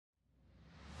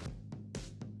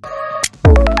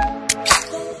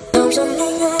Hello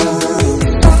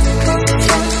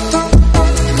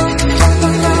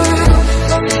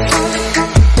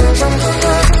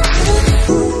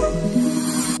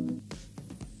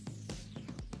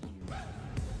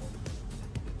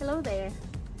there,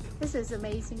 this is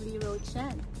Amazingly Road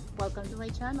Chen. Welcome to my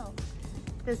channel.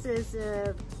 This is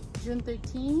June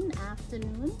 13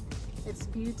 afternoon. It's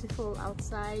beautiful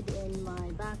outside in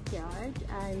my backyard.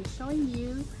 I'm showing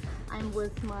you I'm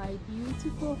with my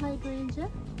beautiful hydrangea.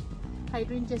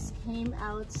 Hydrangeas came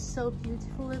out so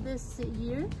beautiful this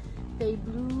year. They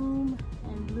bloom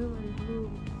and bloom and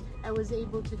bloom. I was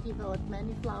able to give out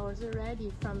many flowers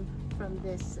already from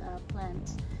this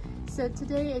plant. So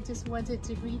today I just wanted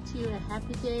to greet you a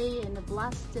happy day and a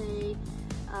blessed day,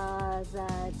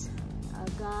 that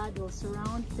God will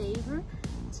surround favor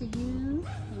to you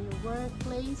in your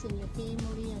workplace, in your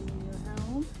family, and in your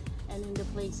home, and in the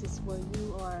places where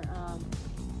you are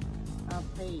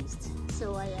placed.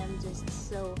 So I am just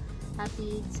so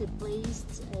happy to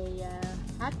place a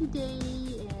happy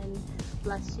day and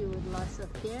bless you with lots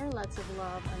of care, lots of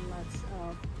love, and lots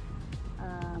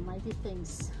of mighty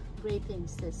things, great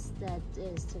things that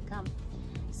is to come.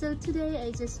 So today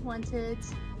I just wanted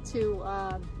to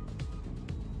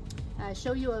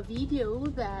show you a video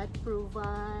that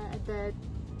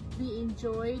we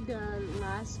enjoyed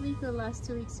last week or last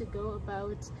 2 weeks ago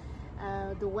about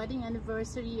the wedding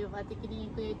anniversary of Ate Kining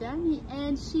and Kuya Danny,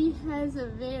 and she has a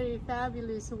very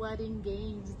fabulous wedding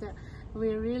games that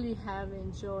we really have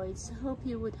enjoyed. So hope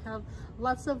you would have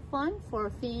lots of fun for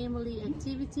family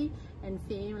activity and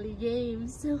family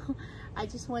games. So I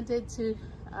just wanted to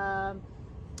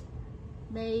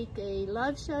make a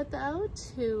love shout out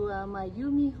to my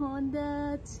Yumi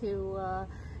Honda, to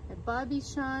Bobby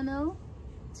Shano,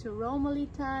 to Romali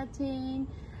Tating,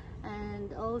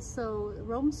 and also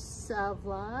Rom's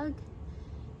vlog,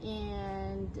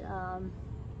 and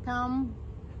Tom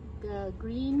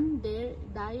Green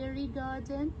Diary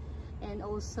Garden, and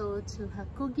also to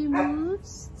Hakugi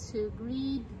Moves, to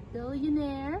Greed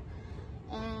Billionaire,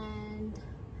 and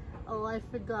oh, I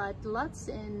forgot, lots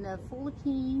in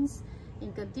Philippines,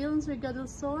 in Cadillac Regadal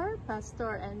Sor,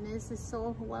 Pastor and Mrs.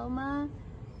 Sol Huelma,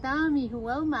 Tami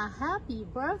Huelma, happy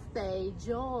birthday,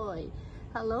 Joy,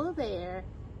 hello there,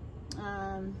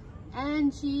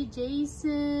 Angie,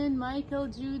 Jason, Michael,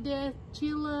 Judith,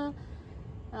 Chilla,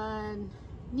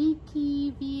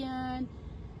 Nikki, Vian,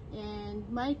 and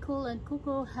Michael and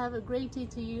Kuko. Have a great day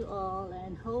to you all,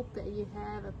 and hope that you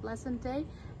have a pleasant day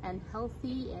and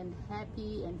healthy and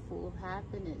happy and full of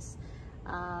happiness.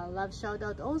 Love shout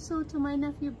out also to my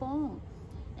nephew Bong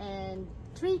and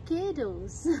 3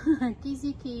 kiddos,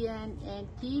 Kizzy, Kian, and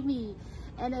Kimi,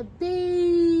 and a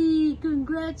big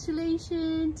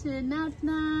congratulations to Nat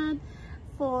Nat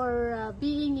for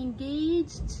being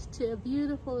engaged to a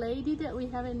beautiful lady that we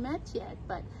haven't met yet,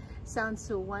 but sounds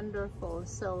so wonderful.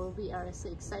 So we are so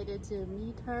excited to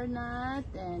meet her, Nat,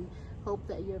 and hope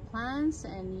that your plans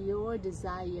and your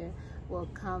desire will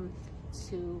come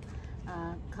true.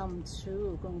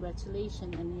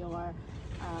 Congratulations on your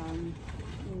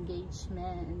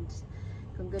engagement.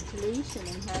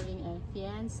 Congratulations on having a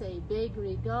fiance. Big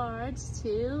regards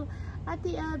to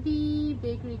Ate Abby.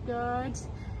 Big regards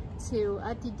to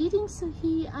Ate Diding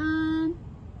Suhian,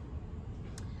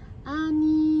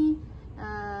 Annie,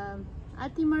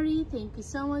 Ate Marie. Thank you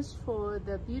so much for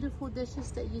the beautiful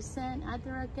dishes that you sent, Ate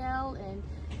Raquel and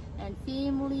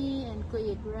family, and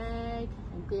Kuya Greg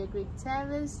and Kuya Greg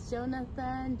Tavis,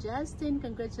 Jonathan, Justin.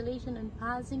 Congratulations on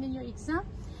passing in your exam,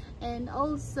 and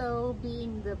also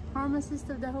being the pharmacist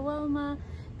of the Huelma.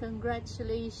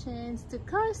 Congratulations to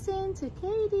Carson, to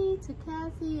Katie, to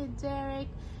Kathy and Derek,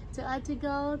 to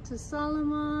Atigal, to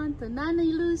Solomon, to Nana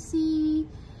Lucy,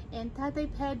 and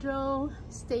Tate Pedro.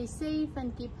 Stay safe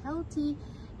and keep healthy.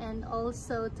 And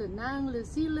also to Nang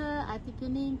Lucila, Ate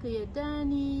Kining, Kuya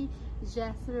Danny,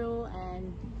 Jethro,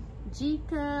 and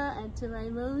Jika, and to my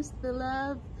most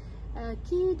beloved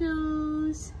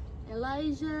kiddos,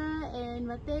 Elijah and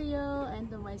Mateo, and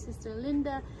to my sister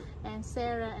Linda and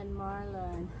Sarah and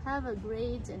Marlon. Have a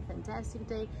great and fantastic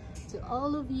day to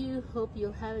all of you. Hope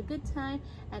you'll have a good time,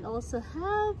 and also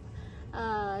have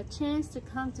a chance to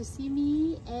come to see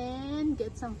me and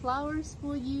get some flowers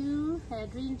for you.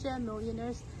 Hydrangea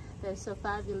Millionaires, they're so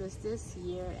fabulous this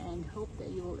year, and hope that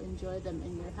you will enjoy them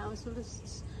in your household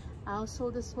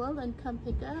as well, and come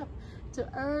pick up. To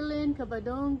Erlin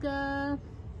Kabadonga,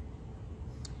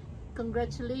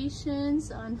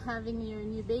 congratulations on having your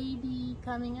new baby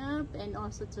coming up, and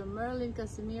also to Merlin,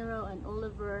 Casimiro, and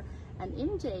Oliver and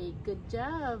MJ. Good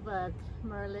job,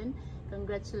 Merlin.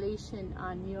 Congratulations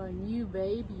on your new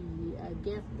baby. A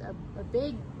gift, a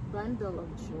big bundle of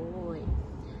joy.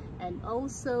 And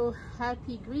also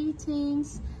happy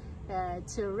greetings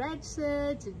to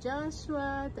Rexa, to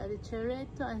Joshua, to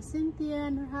Chareto and Cynthia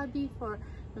and her hubby for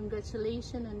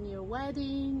congratulations on your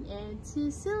wedding, and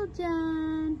to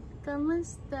Siljan,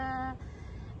 kamusta?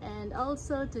 And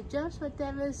also to Joshua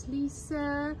Teves,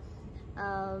 Lisa,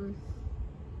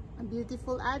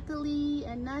 beautiful Atali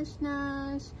and Nash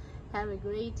Nash. Have a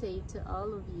great day to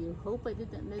all of you. Hope I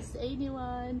didn't miss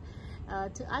anyone.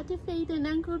 To Ate Faith and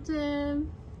Uncle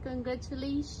Jim,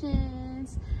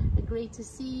 congratulations. Great to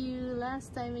see you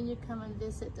last time when you come and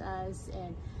visit us.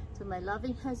 And to my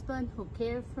loving husband who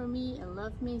cared for me and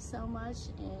loved me so much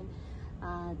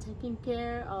and taking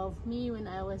care of me when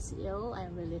I was ill, I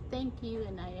really thank you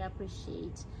and I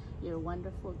appreciate your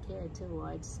wonderful care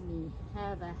towards me.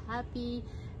 Have a happy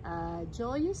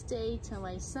joyous day. To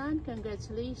my son,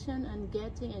 congratulations on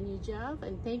getting a new job,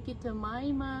 and thank you to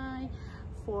Mai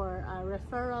for a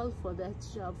referral for that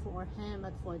job for him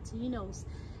at Fortino's.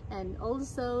 And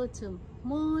also to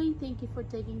Moy, thank you for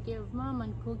taking care of mom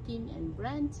and cooking, and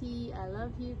Branty, I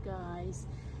love you guys.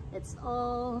 It's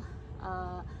all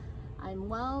I'm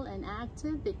well and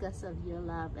active because of your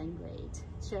love and great.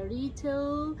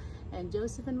 Charito and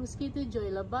Joseph and Mosquito,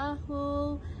 Joy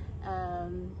Labajo,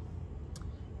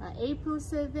 April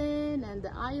 7 and the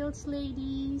IELTS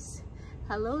ladies,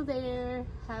 hello there.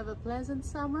 Have a pleasant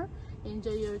summer.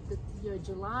 Enjoy your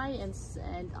July and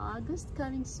August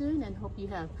coming soon, and hope you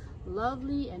have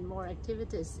lovely and more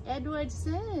activities. Edward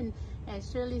Sin and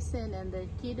Shirley Sin and their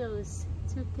kiddos,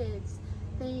 2 kids.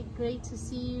 Great to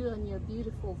see you on your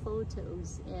beautiful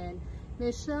photos. And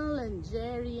Michelle and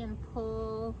Jerry and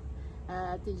Paul,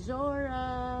 the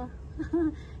Jora,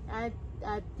 at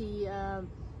the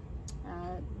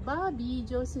Bobby,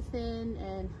 Josephine,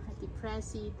 and the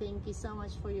Pressy, thank you so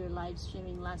much for your live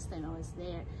streaming last time I was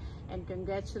there. And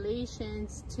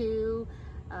congratulations to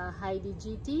Heidi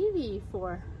GTV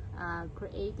for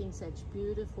creating such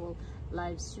beautiful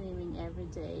live streaming every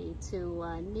day. To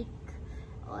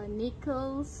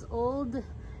Nichols Old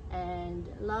and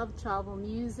Love Travel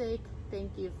Music,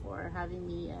 thank you for having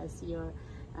me as your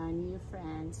new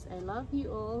friends. I love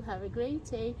you all. Have a great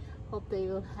day. Hope they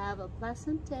will have a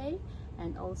pleasant day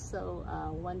and also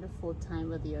a wonderful time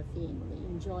with your family.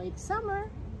 Enjoy the summer.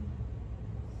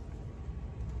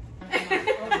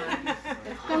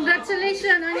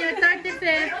 Congratulations on your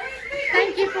 35th.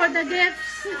 Thank you for the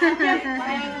gifts.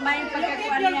 May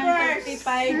pagkakuan niyang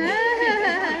 35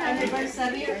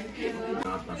 anniversary.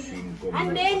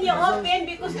 And then you open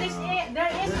because there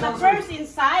is the verse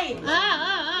inside.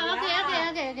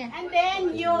 Okay. And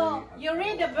then you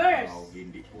read the verse.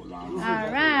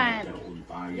 Alright.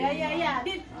 Yeah.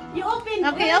 You open.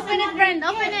 Okay, open it, friend.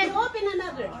 Open it. You open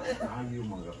another.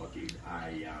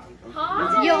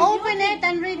 You open it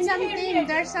and read something.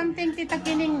 There's something, Tita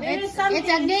Kining. It's a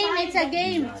game. It's a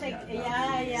game.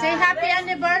 Yeah. Say happy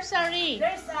anniversary.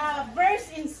 There's a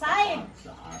verse inside.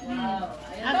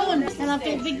 Akun,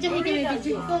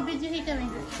 video kami.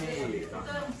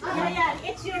 Yeah.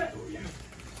 It's your.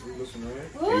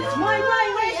 Moy,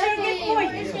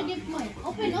 where's your gift, Moy?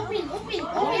 Open your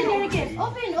gift.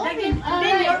 Open.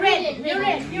 Then you're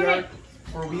ready.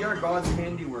 For we are God's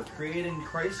handiwork, created in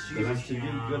Christ Jesus to do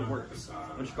good works,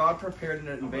 which God prepared in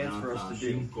advance for us to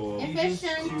do.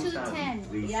 Ephesians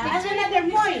 2:10. Yeah. There's another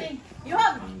point. You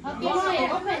have. Okay,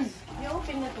 open. You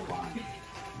open it.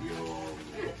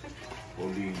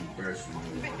 Holding person.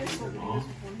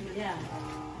 Yeah.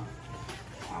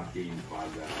 Ating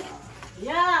PADALA.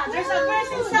 Yeah, there's a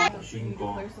verse inside.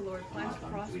 Declares the Lord plans to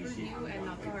prosper you and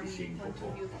not to harm you, plans to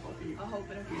give a hope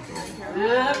and a future.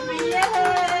 Yeah.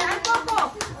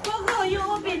 Coco, you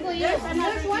open. There's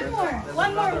one more.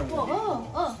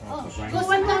 Oh. Go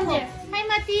sit down there. Hi,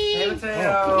 Mati.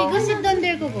 Hey, go sit down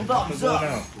there, Coco.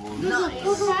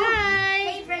 Coco, hi.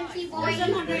 Hey, Francie boy.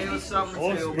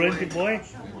 Oh, Sprinty boy.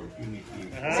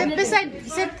 Sit beside.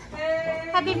 Sit.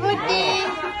 Happy birthday.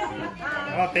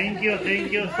 Oh, thank you, sir.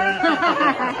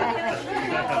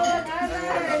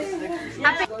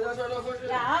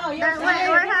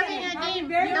 We're having a game.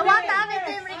 The one having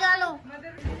team regalo.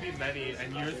 Be many,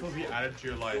 and years will be added to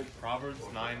your life. Proverbs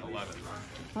 9:11.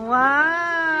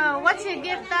 Wow. What's your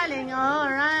gift, darling? All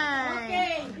right.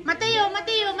 Okay. Mateo.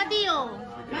 Mati,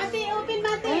 open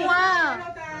Mati. Wow.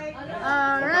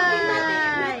 All right.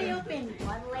 Mati, open.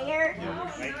 One layer.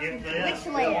 Which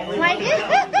layer? My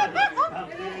gift.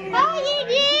 Oh,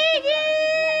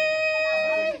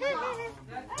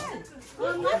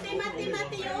 Oh, Mati,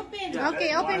 you open.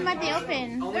 Okay, open, Mati,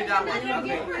 open. Only got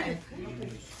one.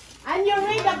 And you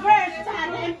read the verse.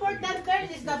 And the important verse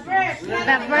is the verse.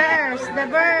 The verse. This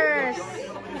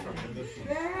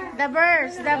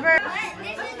is the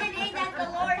day that the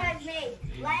Lord has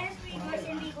Let us rejoice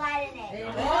and be glad in it.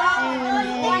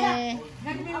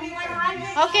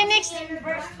 Okay, next.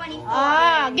 Verse 24.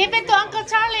 Ah, give it to Uncle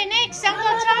Charlie. Next,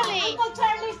 Uncle Charlie. Uncle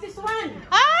Charlie's this one.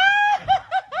 All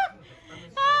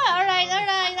right.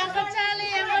 Uncle Charlie.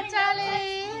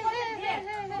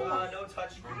 No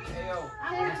touching. Ayo.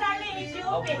 Uncle Charlie is you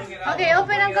I'll open. bring it out. Okay,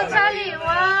 open Uncle Charlie.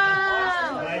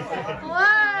 Wow.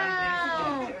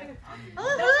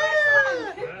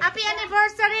 Woohoo! Happy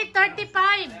anniversary,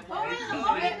 35.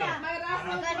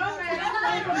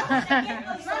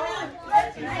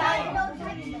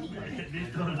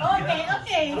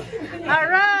 Okay. All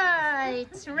right,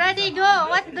 ready, go.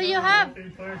 What do you have?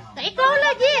 Ikaw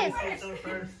lagi.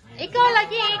 Ikaw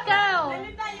lagi, ikaw.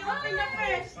 Lolita, you open the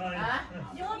first.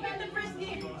 You open the first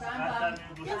gift.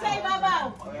 Yung sa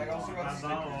ibabaw.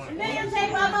 Hindi, yung sa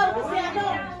ibabaw. Kasi ano,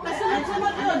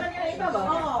 kasunod-sunod yun.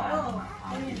 Oo.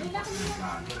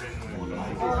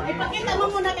 Ipakita mo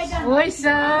muna kay Jan. Uy,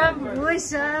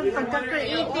 Sam.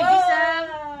 Pagka-creative, Sam.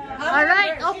 All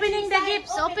right, opening the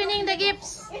gifts.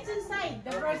 It's inside.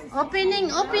 The first is... Opening.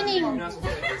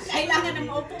 Kailangan na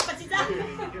maupo pa si Jan.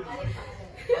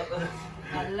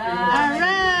 All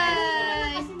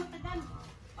right.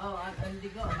 And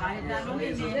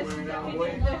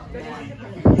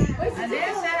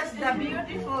this is the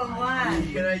beautiful one.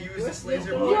 Can I use this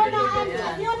laser Yun pointer?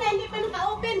 na, hindi pa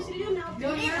naka-open. Si Luna.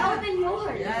 Open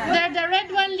yours. They're the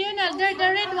red one, Luna. They're the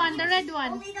red one.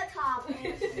 Only the top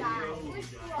and the side.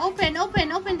 Open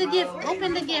the gift. No,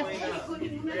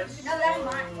 that's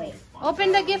mine. Wait.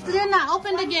 Open the gift, Luna.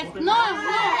 Open the gift. No,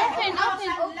 open.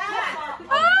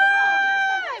 Ah!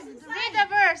 Read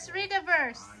the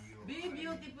verse. Be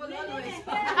beautiful always.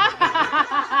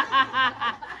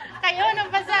 Kayo,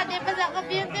 nabasa. Di ba ako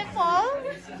beautiful?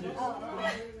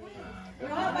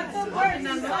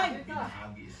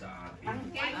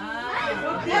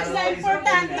 That's the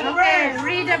important. Okay,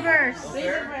 read the verse.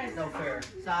 No fair.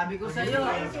 Sabi ko sa'yo,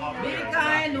 be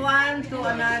kind one to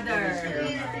another.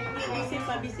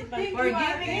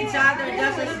 Forgiving each other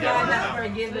just as God has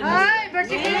forgiven you. Ay,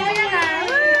 versikulo mo yan ah.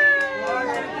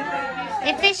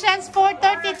 Ephesians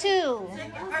 4:32. 1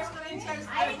 Corinthians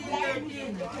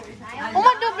 13:13.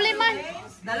 Umadoble man.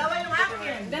 Dalawa yung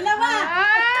akin. Dalawa.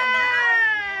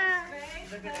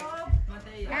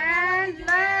 And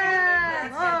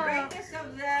love. The greatest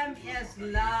of them is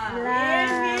love.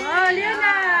 Oh,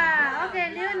 Luna. Okay,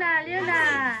 Luna.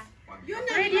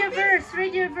 Read your verse.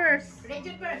 Read your verse. I praise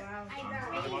you, Christ.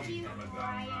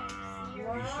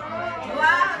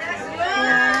 Wow, that's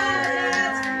good.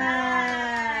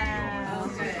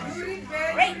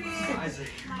 Great.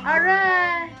 All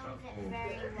right.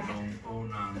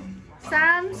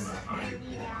 Psalms.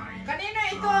 Kanino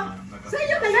ito?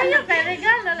 Sa'yo kay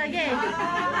regalo lagi.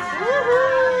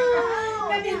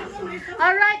 Woohoo!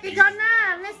 All right, ikaw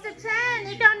na. Mr. Chen,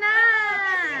 ikaw na.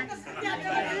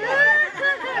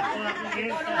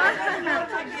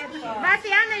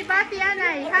 Bati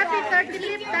anay. Happy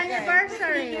 35th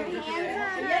anniversary.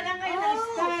 Yan ang ngayon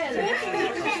style.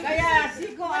 Kaya,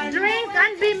 siko ano. Drink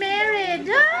and be married.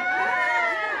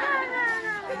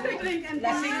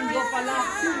 Lasinggo pala.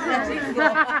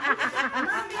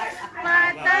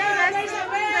 Patay na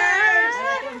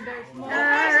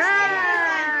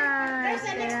There's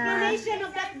an explanation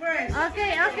of that verse.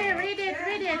 Okay, read it.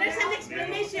 There's an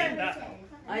explanation.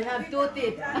 I have two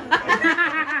teeth.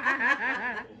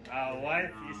 A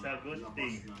wife is a good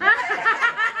thing.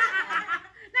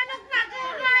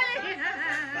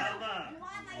 Mama,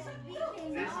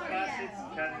 this passage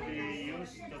can be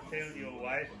used to tell your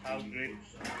wife how great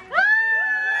you are.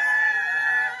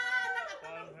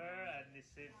 Call her and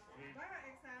receive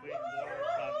with more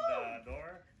from the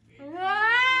door.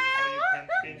 Or you can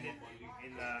pin it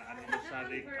in an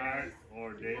anniversary card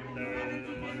or letter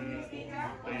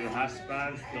to your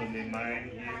husband to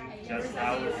remind him just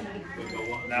how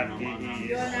lucky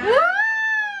he is.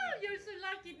 You're so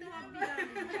lucky to have me.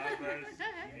 Others,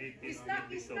 it is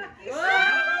so.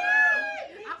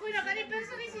 Ako na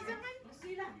anniversary si Zaman.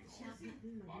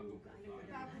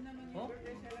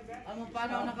 Ano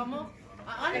paano na kamo?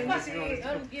 Ano pa si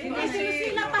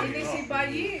Hindi si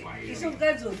Bayi. Isang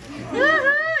gazon.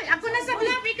 Ako na sa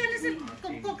vlog, ikaw na sa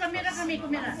kamera. Ako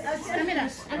na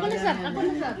sa.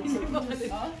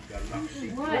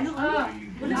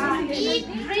 Eat,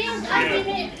 drink, and be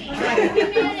married.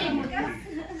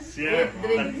 Share,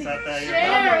 bansa tayo.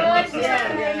 Share.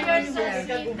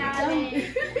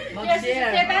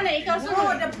 Ikaw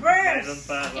sunod. The verse. Meron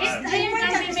pa ako. Eat, drink,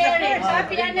 and be married.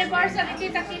 Happy anniversary,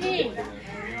 Tita Kining.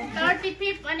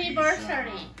 35th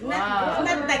anniversary. Wow.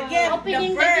 Not the gift,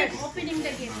 Opening the the verse. gift. Opening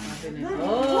the gift.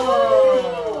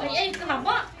 Oh. Ay,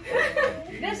 kahaba.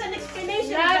 There's an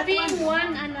explanation of that Loving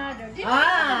one. one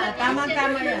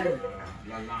Tama-tama yan.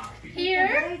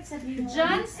 Here,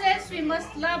 John says we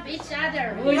must love each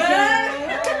other.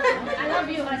 I love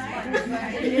you, husband.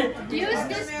 Use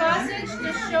this passage to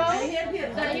show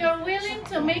that you're willing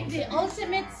to make the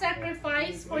ultimate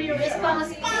sacrifice for your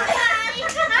spouse.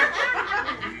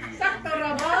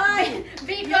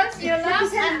 Because you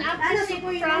love and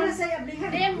appreciate from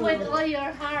them with all your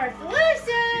heart.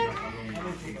 Listen!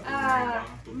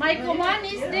 My command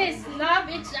is this: love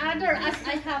each other as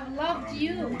I have loved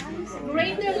you.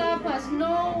 Greater love has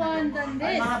no one than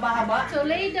this, to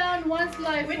lay down one's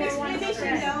life for one's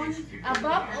friend.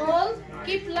 Above all,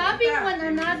 keep loving one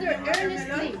another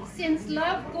earnestly, since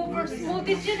love covers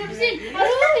multitude of sin.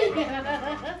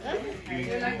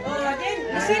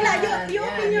 Sila, you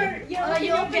open your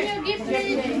You open your gift,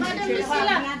 Madam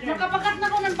Lucila. Makapakat na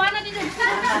ko ng bana dito.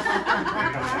 Salamat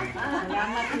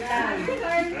yan.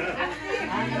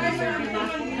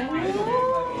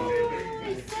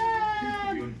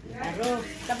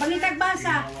 Tabangitag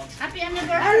basa. Happy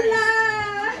anniversary.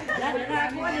 Allah! Dada.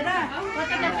 What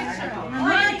the picture?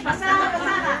 Oy, pasaha.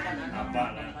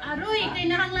 Aroy, kay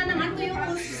nahanglan ng ato yung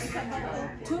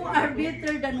Two are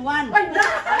better than one.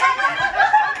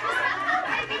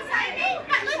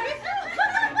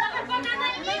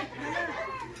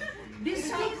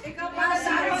 This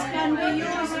passage can be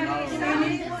used to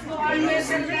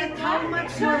illustrate how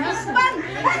much your husband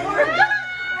or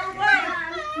wife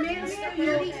means to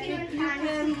you if you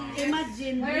can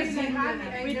imagine living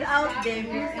without them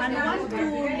and want to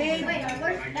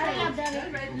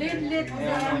let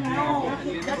them know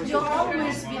that you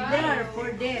always be there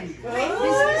for them.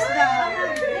 This is the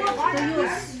to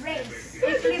use.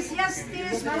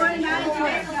 Ecclesiastes 4:9.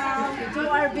 Two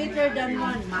are better than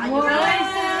one.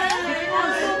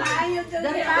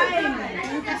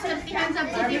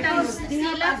 Because they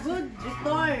have a good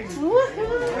return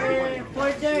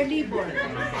for their labor.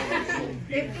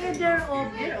 If either of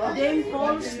them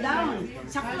falls down,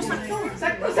 sakto.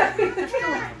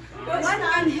 One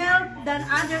can help than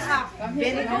other up.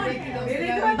 Very good.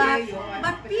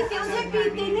 But pity ulit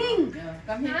pitining.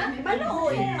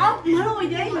 Maluoy. Maluoy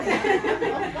din.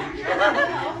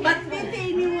 But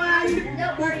pity anyone who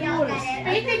falls.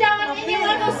 Pity daw ang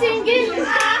iniwan mo single.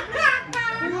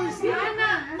 Pills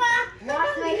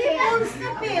na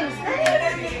pills.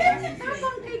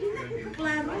 Tapang kayo din ako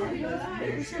kaklaro.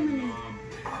 Isa man eh.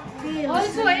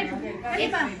 Also,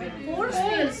 if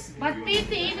false, but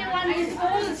pity anyone who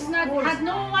falls, not has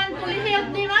no one to help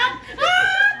them up.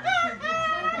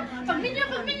 Pagminyo.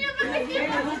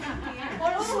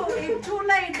 Also, if two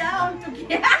lie down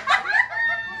together.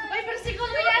 May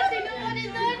versikulo yan, tinuod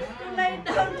doon. Two lie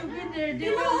down together. They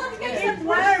will get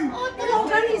warm. Ano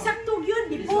gani sakto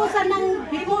yun? Hipuson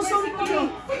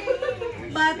ko.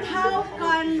 But how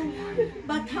can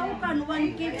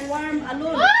one keep warm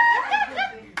alone?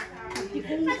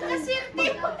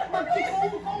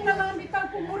 Magtikong naman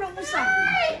bitaw pumurang usa.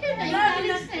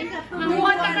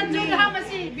 Manguhan ka ka dyan ha,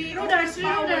 masi Ruders.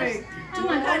 Two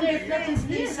can replace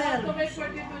themselves.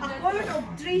 A cord of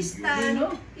Tristan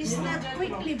is not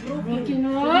quickly broken.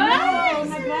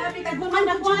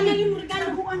 Nagbuhan na yung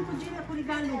regalo. Bukan ko dyan ako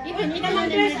regalo. Ito na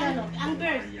din regalo. Ang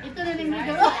bird. Ito na din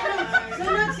regalo.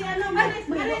 Sunod si ano,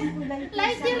 malis.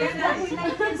 Lighter.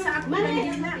 Sa ako.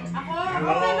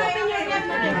 Ako natin yung regalo.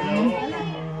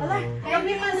 Wala.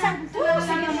 Kami man sa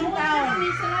mga tao.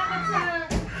 Salamat sa...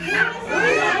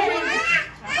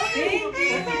 Thank you.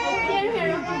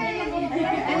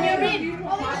 And you read.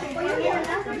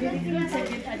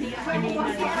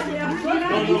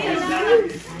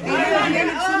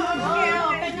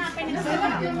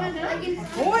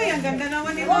 Uy, ang ganda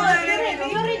naman ni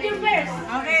You read your verse.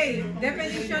 Okay,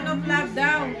 definition of love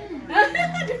daw.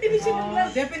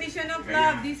 Definition of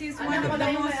love. This is one of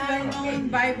the most well-known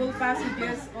Bible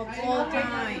passages of all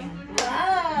time.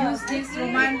 Use this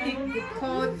romantic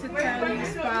quote to tell your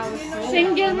spouse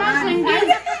Single ma, single.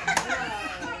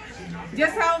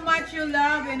 just how much you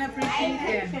love and appreciate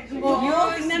them.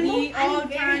 Use the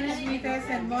all-time sweetest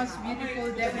and most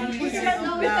beautiful definition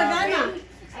of love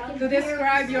to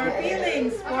describe your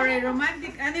feelings for a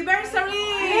romantic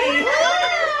anniversary.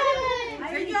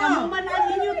 Okay,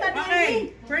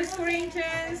 1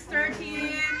 Corinthians 13,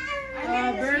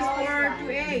 verse 4 to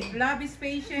 8. Love is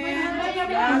patient.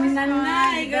 Love is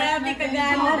kind. It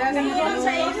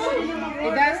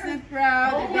does not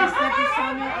proud. It does not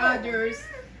dishonor others.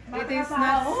 It is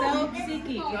not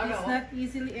self-seeking. It is not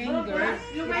easily angered.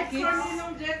 It keeps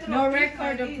no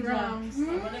record of wrongs.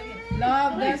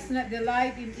 Love does not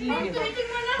delight in evil,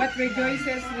 but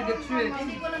rejoices with the truth.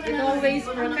 It always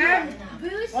protects,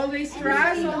 always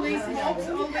trusts, always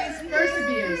hopes, always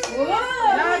perseveres.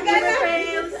 Love never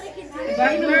fails.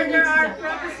 But where there are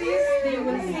prophecies, they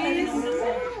will cease.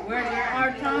 Where there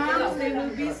are tongues, they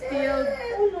will be stilled.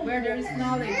 Where there is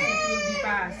knowledge, it will be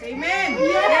passed. Amen.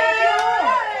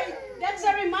 Yay! That's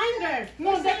a reminder.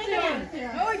 Oh, thank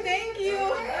you.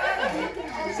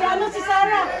 Si ano si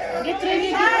Sarah? Get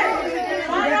ready.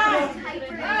 Sarah!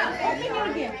 Open your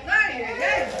gift.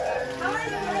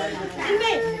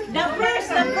 Hindi. The verse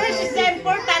is the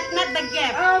important, not the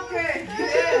gift. Okay.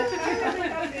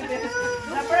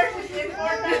 The verse is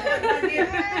important, not the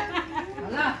gift.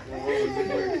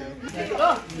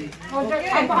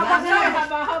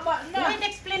 Haba-haba na. With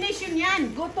explanation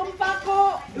yan. Gutom pa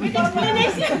ko. With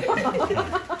explanation.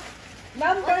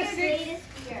 Number 6.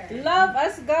 Love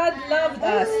as God loved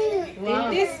us.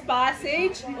 In this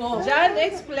passage, John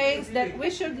explains that we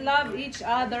should love each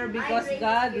other because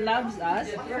God loves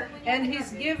us and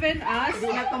He's given us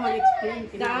the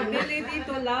ability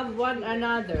to love one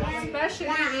another,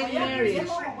 especially in marriage.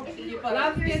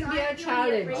 Love can be a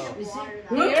challenge.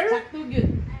 Here,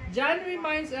 John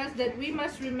reminds us that we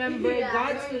must remember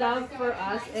God's love for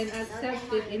us and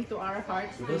accept it into our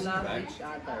hearts to love each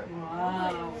other.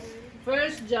 Wow.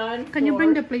 1 John 4, Can you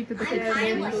bring the plate to the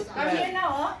kitchen? Let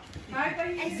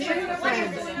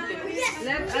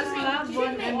us love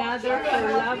one another, for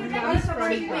love comes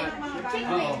from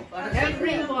God.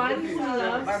 Everyone who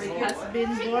loves has been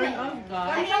born of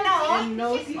God and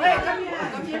knows God.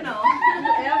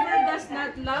 Whoever does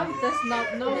not love does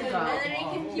not know God,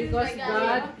 because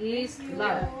God is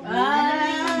love.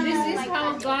 This is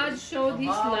how God showed His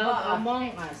love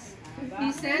among us.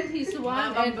 He sent His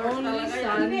one and only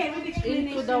Son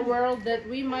into the world that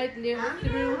we might live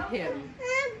through Him.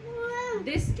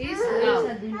 This is love.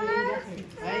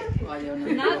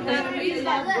 Not that we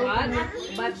love God,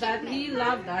 but that He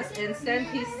loved us and sent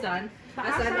His Son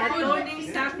as an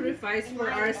atoning sacrifice for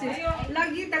our sins.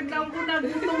 Lagi tagdaw ko na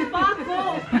gutom pa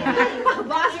ako.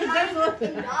 Bakit ganun?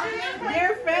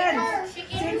 Dear friends,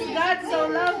 since God so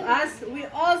loved us, we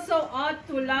also ought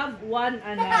to love one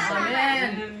another.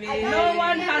 Amen. No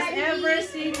one has ever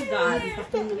seen God.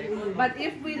 But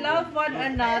if we love one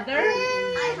another,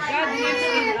 God lives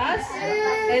in us,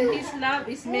 and His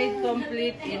love is made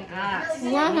complete in us.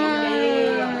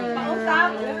 Wow!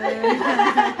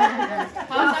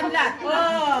 Pautap.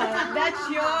 Oh, that's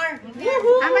your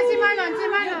Si Marlon, si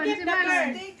Marlon, si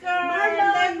Marlon. sticker.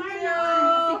 Thank you.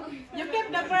 You keep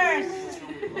the purse.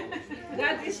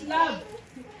 God is love.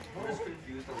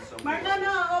 Marlon,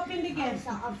 open the gift.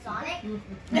 Of Sonic?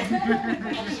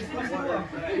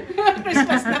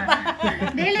 Christmas na pa.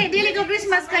 Dili ko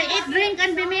Christmas kay eat, drink,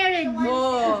 and be married.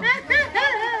 Oh.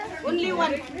 Only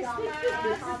one.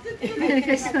 Merry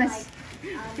Christmas.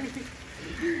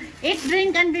 Eat,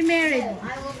 drink, and be married.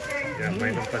 Yeah,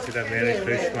 mainom pa sila Merry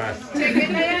Christmas. Check it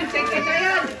na yan. Check it na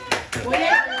yan. Oh,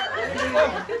 yan.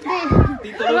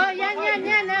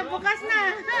 Bukas na.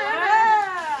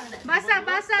 Basa.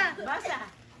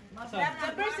 The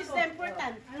verse is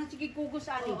important. Anong sige kugos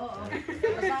ani?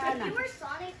 You were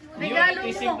Sonic, you were Regalo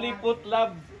mo. Simply put,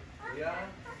 love.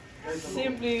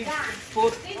 Simply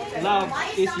put, love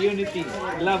is unity.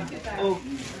 Love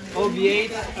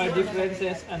obviates our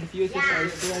differences and fuses our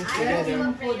strengths together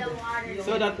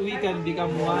so that we can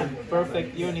become one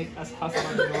perfect unit as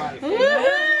husband and wife.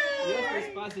 Use this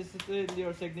passage to tell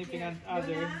your significant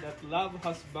other that love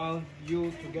has bound you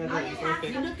together in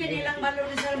perfect unity.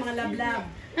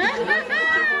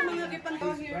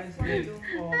 Friends live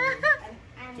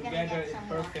together in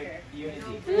perfect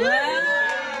unity.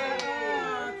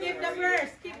 Keep the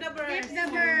verse. Keep the verse.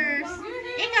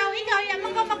 Ikaw, yan mo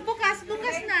ka magbukas.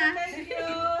 Bukas na.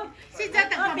 Si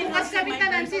Jata, bukas kami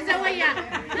tanan. Si Zawaya.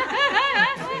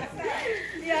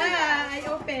 Yeah, I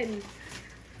open.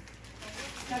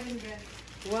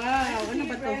 Wow, ano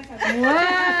ba to?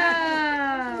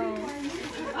 Wow!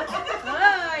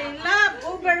 Ay, love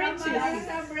over riches.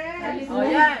 Oh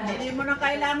yan. Hindi mo na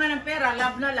kailangan ng pera.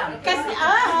 Love na lang. Kasi,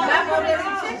 love over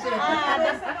riches.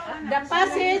 The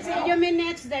passage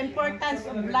illuminates the importance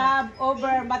of love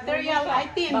over material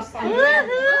items and wealth.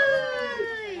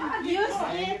 Use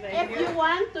it if you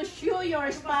want to show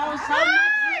your spouse how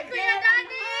much you Kuya care.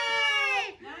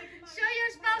 Daddy! Show your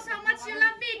spouse how much you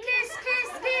love me. Kiss.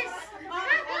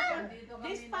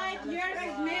 Despite years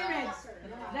of marriage,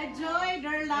 the joy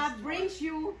their love brings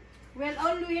you will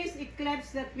always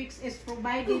eclipse that which is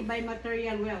provided by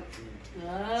material wealth.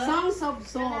 Songs of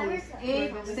Songs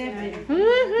 8:7.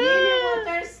 Many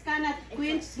waters cannot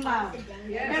quench love.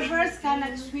 Rivers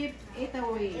cannot sweep it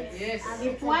away.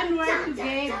 If one were to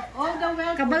give all the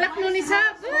wealth of Kabalak nun ni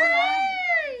Sab. for love,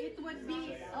 it would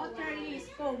be utterly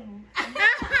spumed.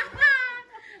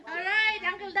 Alright,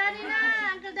 Uncle Daddy na.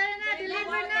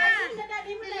 Deliver na.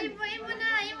 Deliver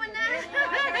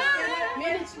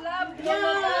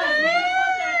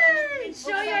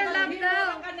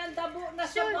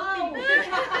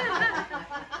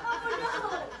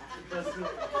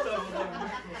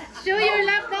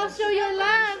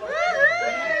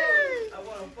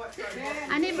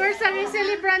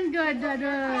man good,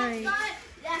 Dadoy.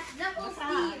 That's double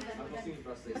Steve.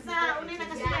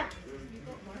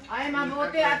 Ay,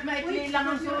 mabuti at maikli lang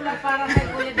ang sulat para kay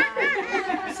Kuya Dan.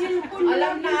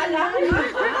 Alam na alam.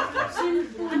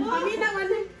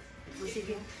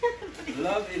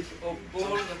 Love is of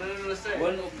course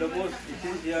one of the most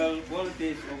essential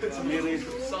qualities of a marriage.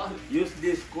 Use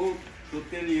this quote to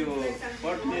tell your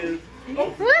partner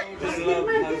how their love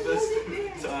has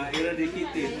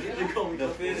eradicated the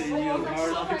fear in your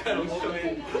heart, open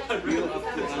you up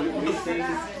to an amazing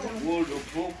world of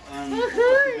hope and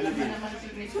possibility.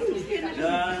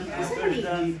 John, First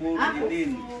John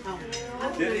 4:18.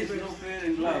 There is no fear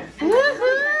in love.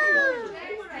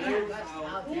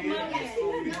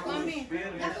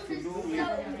 Fear has to do with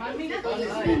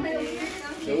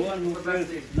the one who fears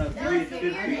is not perfect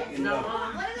in love.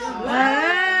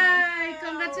 Ay,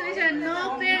 congratulations.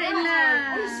 No fear in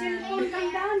love.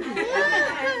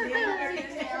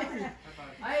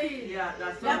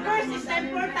 The first is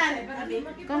important.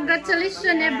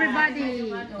 Congratulations,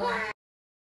 everybody.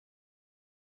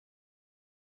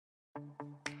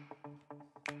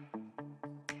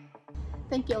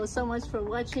 Thank you all so much for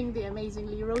watching the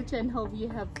Amazingly Roach, and hope you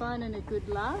have fun and a good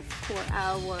laugh for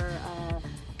our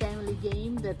family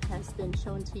game that has been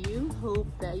shown to you. Hope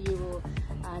that you will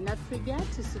not forget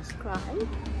to subscribe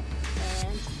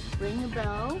and ring a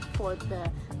bell for the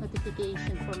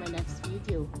notification for my next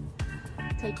video.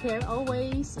 Take care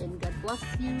always, and God bless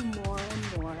you more and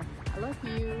more. I love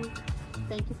you.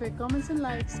 Thank you for your comments and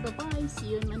likes. Bye bye.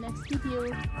 See you in my next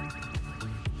video.